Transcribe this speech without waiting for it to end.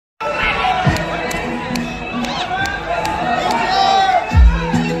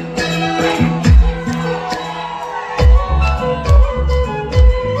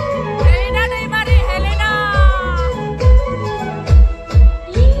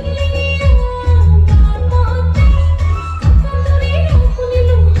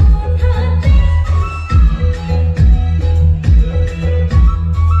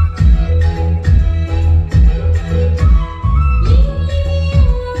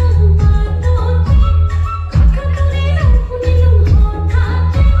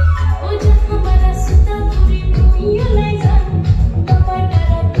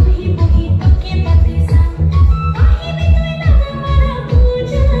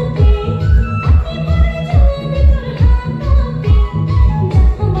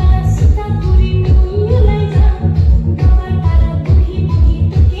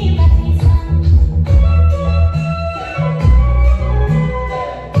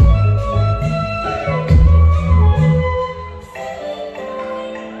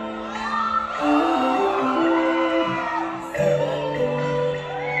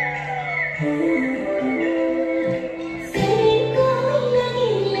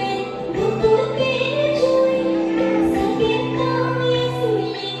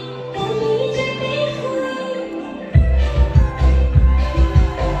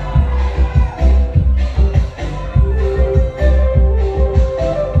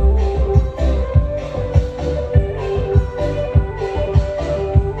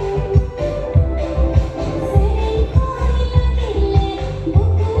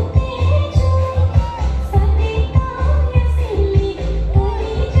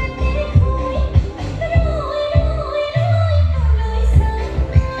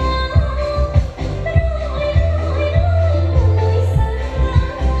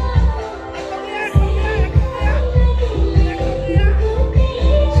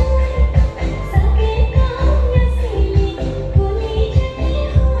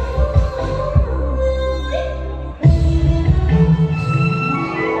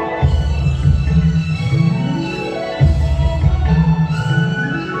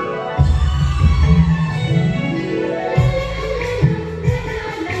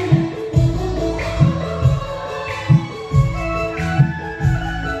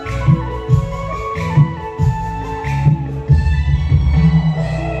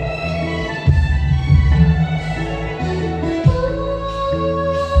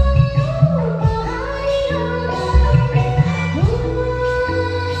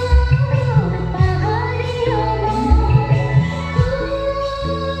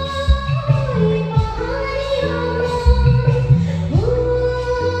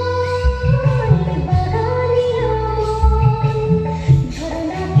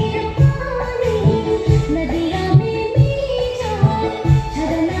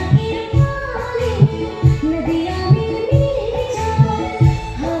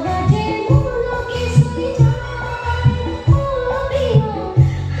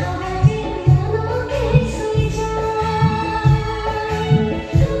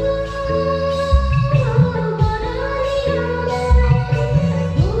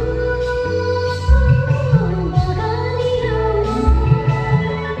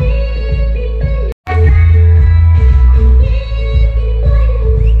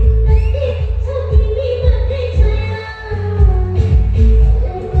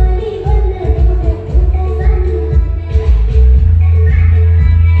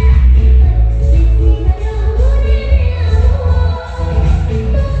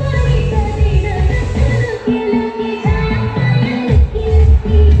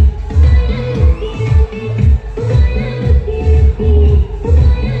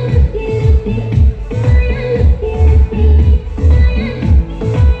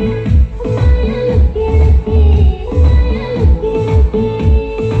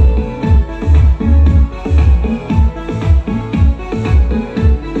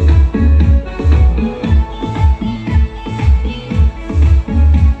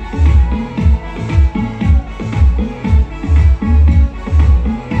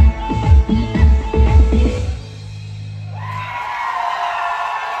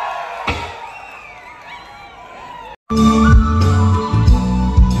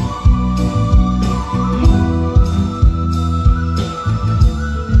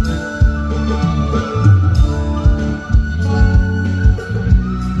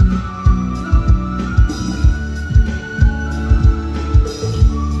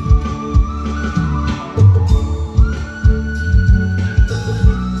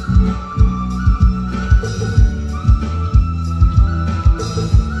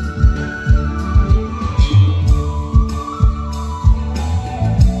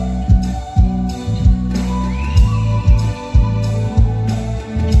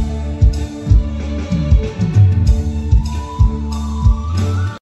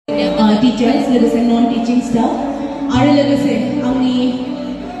teachers लोगोसे none teaching staff आरो लोगोसे आंनि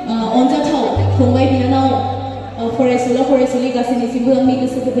अनजाथाव फंबाय बिनानाव फरायसुला फरायसुलि गासैनिसिमबो आंनि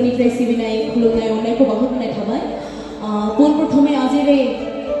गोसो गोरबोनिफ्राय सिबिनाय खुलुमनाय अननायखौ बावहरनाय थाबाय पोनप्रथमे आजिरे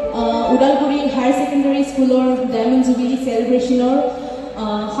Udalguri higher secondary Schuler diamond jubilee सेलिब्रेशनर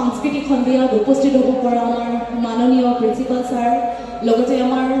सांस्कृतिक खंडियात उपस्थित होब परा आमार माननीय प्रिंसिपल सर लगते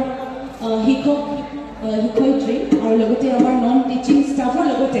आमार शिक्षक शिक्षयित्री और लगते आमार नन टीचिंग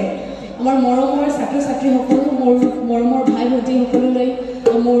स्टाफर लगते आमार मरমৰ ছাত্ৰ ছাত্ৰী সকল মোৰ মৰমৰ ভাই ভণ্টি সকললৈ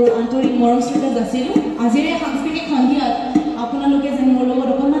মোৰ আন্তৰিক মৰম শ্ৰদ্ধা যাচিলো আজিৰে সাংস্কৃতিক সন্ধিয়াত আপোনালোকে যেন মোৰ লগত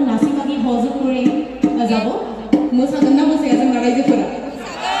অকণমান নাচি বাগি সহযোগ কৰি যাব মোৰ সাগন্না বসে আছে নাৰাইজে ফৰা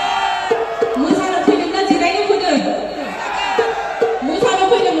মোৰ সাৰা ফিল্মটা জিৰাইনো ফুটে মোৰ সাৰা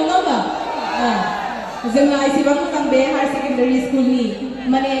ফিল্ম নগাবা जों आइसिबां मोजां बे हायर सेकेंडारी स्कूलनि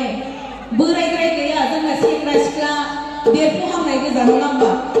माने बोरायद्राय गैया जोंना सेंग्रा सिख्ला देरफुहांनाय गोजा नङा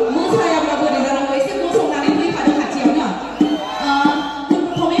होमबा